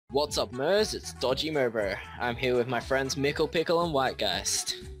What's up, Mers? It's DodgyMoBro. I'm here with my friends Mickell, Pickell, and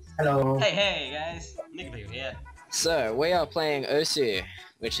Wightgeist. Hello. Hey guys, Mickell here. So, we are playing Osu,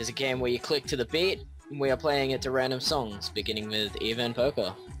 which is a game where you click to the beat, and we are playing it to random songs, beginning with Eva and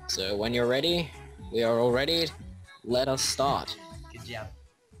Poker. So, when you're ready, we are all ready. Let us start. Good job.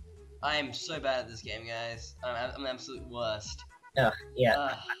 I am so bad at this game, guys. I'm the absolute worst. Yeah.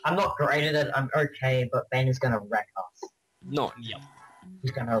 I'm not great at it, I'm okay, but Ben is gonna wreck us. No. Yep.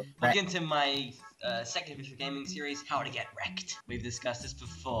 He's gonna wreck. Look into my second official gaming series, How to Get Wrecked. We've discussed this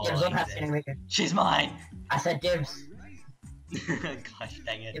before. Dibs on Hassan and Mika. She's mine! I said dibs. Gosh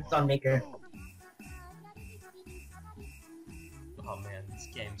dang it. Dibs on Mika. Oh man, this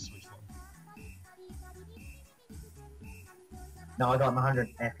game's so much fun. No, I got 100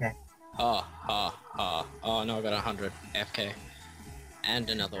 FK. Ha ha ha. Oh no, I got 100 FK. And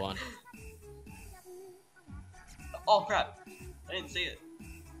another one. Oh crap! I didn't see it.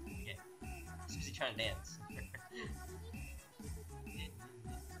 Okay. He's busy trying to dance.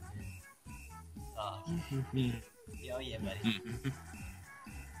 Oh, okay. Oh yeah, buddy.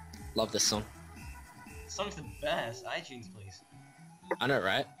 Love this song. This song's the best. iTunes, please. I know,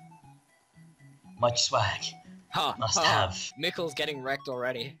 right? Much swag. Ha Must ha. have. Mickell's getting wrecked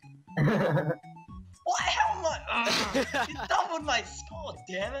already. What? How am I? You doubled my score,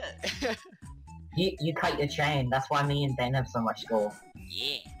 damn it! you cut your chain, that's why me and Ben have so much score.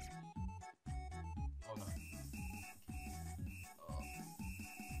 Yeah. Oh no. Oh,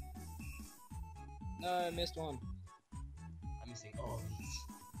 No, I missed one. I'm missing all of these.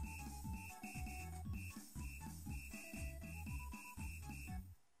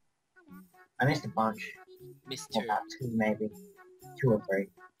 I missed a bunch. Missed Or two. about 2 maybe. 2 or 3.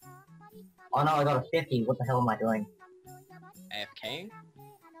 Oh no, I got a 50, what the hell am I doing? AFKing?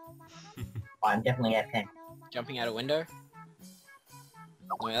 Oh, I'm definitely AFK. Jumping out a window?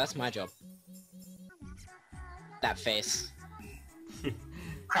 No, that's my job. That face.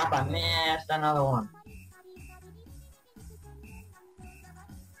 Crap, I missed another one.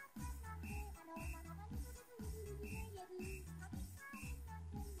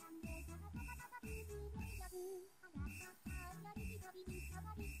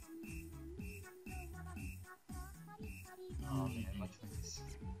 Oh man, much like this.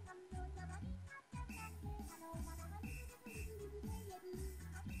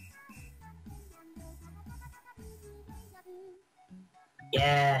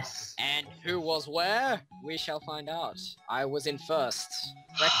 Yes! And who was where? We shall find out. I was in first,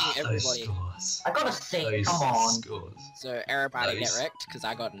 wrecking everybody. Scores. I got a C, Those come on. Scores. So everybody get Those. wrecked, because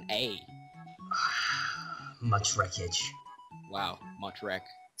I got an A. Much wreckage. Wow, much wreck.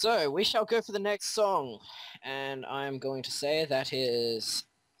 So, we shall go for the next song. And I'm going to say that is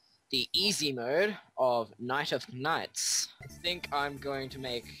the easy mode of Night of Nights. I think I'm going to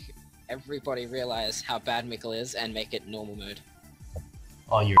make everybody realize how bad Mickell is and make it normal mode.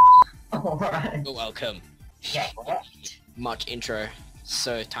 Oh, you're. Alright. You're welcome. Yeah. Much intro,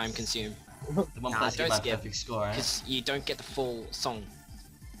 so time consumed. The one Nah, place don't get my skip, perfect score, right? because you don't get the full song.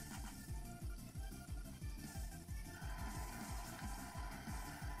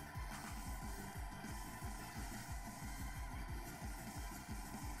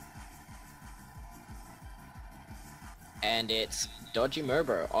 And it's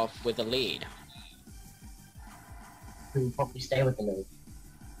DodgyMoBro off with the lead. Who will probably stay with the lead.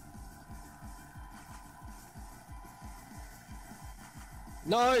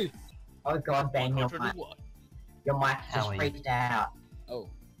 No! Oh god, Ben, your mic. 101. Your mic just How are you? freaked out. Oh,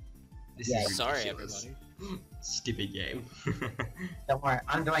 This Yeah, is sorry ridiculous. everybody. Stupid game. Don't worry,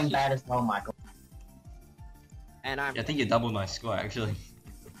 I'm doing bad as well, Michael. And I'm I think you doubled my score actually.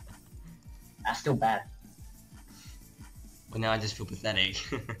 That's still bad. Well, now I just feel pathetic.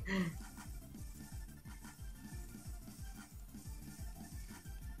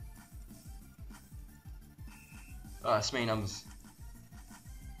 Oh, that's many numbers.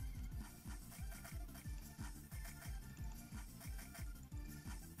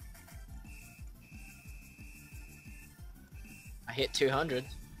 I hit 200.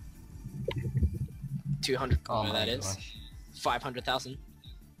 200 Oh that my is. gosh. 500,000.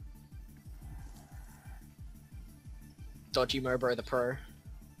 DodgyMoBro the pro,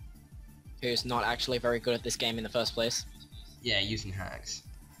 who's not actually very good at this game in the first place. Yeah, using hacks.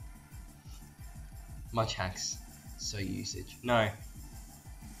 Much hacks. So usage. No.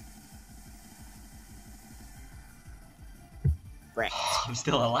 Rekt. I'm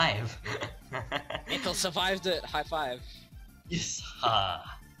still alive. Mickell survived it. High five. Yes.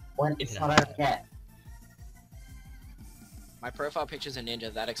 When it's not over yet. My profile picture's a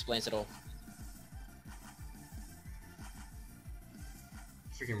ninja, that explains it all.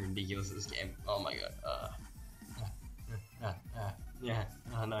 freaking ridiculous this game. Oh my god. Yeah.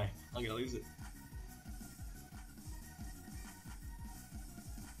 Oh no, I'm gonna lose it.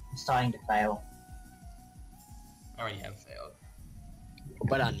 I'm starting to fail. I already have failed.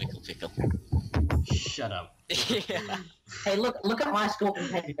 Well done, Mickell Pickell. Shut up. Yeah. Hey, look at my score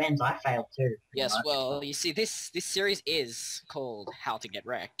compared to Ben's. I failed too. pretty Yes, much. well, you see, this series is called How to Get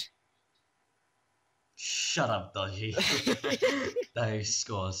Wrecked. Shut up, Dodgy. Those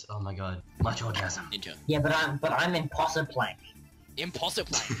scores. Oh my god. Much orgasm. Ninja. Yeah, but I'm imposter plank.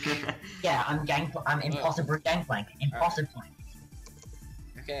 Impossible. Yeah, I'm impossible gangplank. Imposter plank.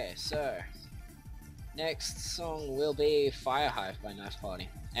 Okay, so next song will be Fire Hive by Night Party,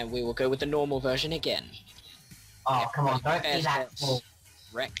 and we will go with the normal version again. Oh, come on, don't be that cruel.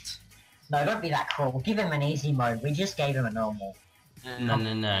 Rekt. No, don't be that cruel. Give him an easy mode. We just gave him a normal.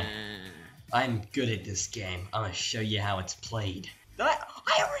 No. I'm good at this game. I'm gonna show you how it's played. I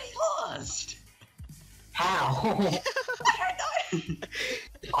already lost! How? I don't know!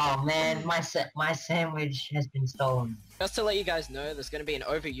 Oh man, my sandwich has been stolen. Just to let you guys know, there's going to be an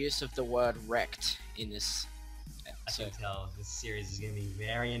overuse of the word wrecked in this I episode. can tell this series is gonna be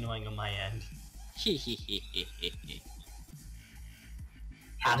very annoying on my end.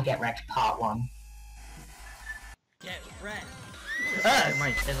 How to Get Wrecked Part 1. Get wrecked. Oh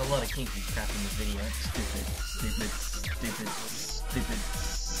my, there's a lot of kinky crap in this video. Stupid.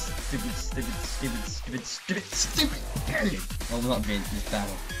 Well, not Vince, it's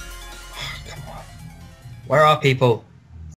battle. Come on. Where are people?